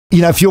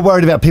you know, if you're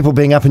worried about people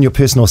being up in your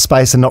personal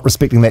space and not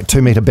respecting that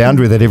 2 metre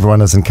boundary that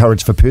everyone is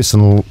encouraged for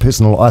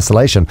personal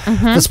isolation,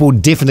 this will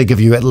definitely give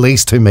you at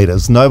least 2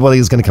 metres. Nobody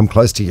is going to come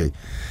close to you.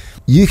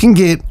 You can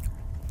get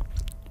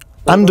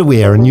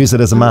underwear and use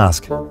it as a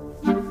mask.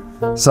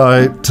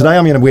 So today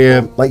I'm going to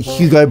wear like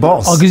Hugo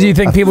Boss. Oh, because you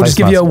think people just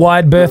give you a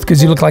wide berth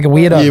because you look like a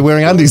weirdo. You're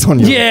wearing undies on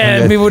you.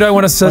 Yeah, people don't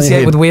want to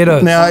associate with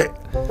weirdos. Now,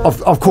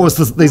 of course,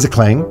 these are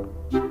clean.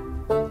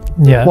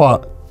 Yeah.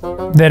 What?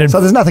 So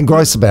there's nothing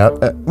gross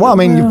about it. Well, I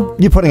mean,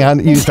 you're putting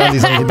used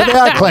undies on you, but they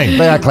are clean.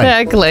 They are clean. They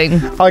are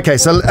clean. Okay,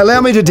 so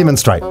allow me to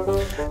demonstrate.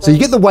 So you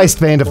get the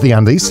waistband of the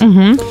undies,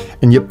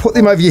 and you put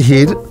them over your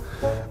head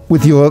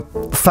with your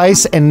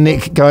face and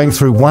neck going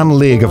through one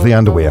leg of the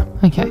underwear.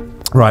 Okay.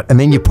 Right, and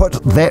then you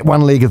put that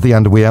one leg of the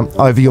underwear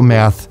over your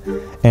mouth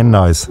and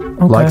nose,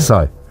 like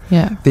so.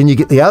 Yeah. Then you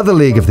get the other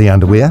leg of the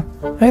underwear.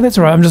 Hey, that's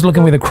all right. I'm just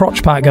looking where the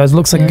crotch part goes.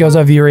 Looks like it goes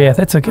over your ear.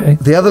 That's okay.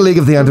 The other leg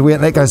of the underwear,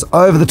 that goes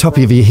over the top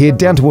of your head,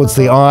 down towards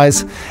the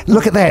eyes.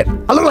 Look at that.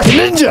 I look like a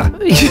ninja.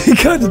 It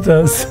kind of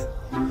does.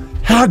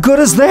 How good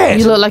is that?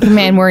 You look like a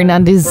man wearing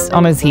undies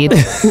on his head.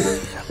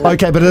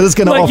 Okay, but it is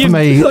going to offer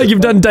me... Like you've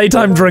done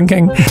daytime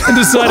drinking and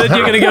decided you're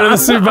going to go to the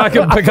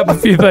supermarket and pick up a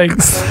few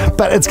things.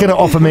 But it's going to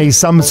offer me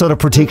some sort of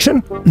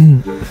protection.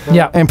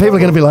 Yeah. And people are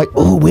going to be like,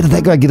 oh, where did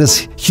that guy get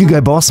his Hugo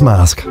Boss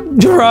mask?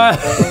 Right.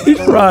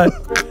 Right.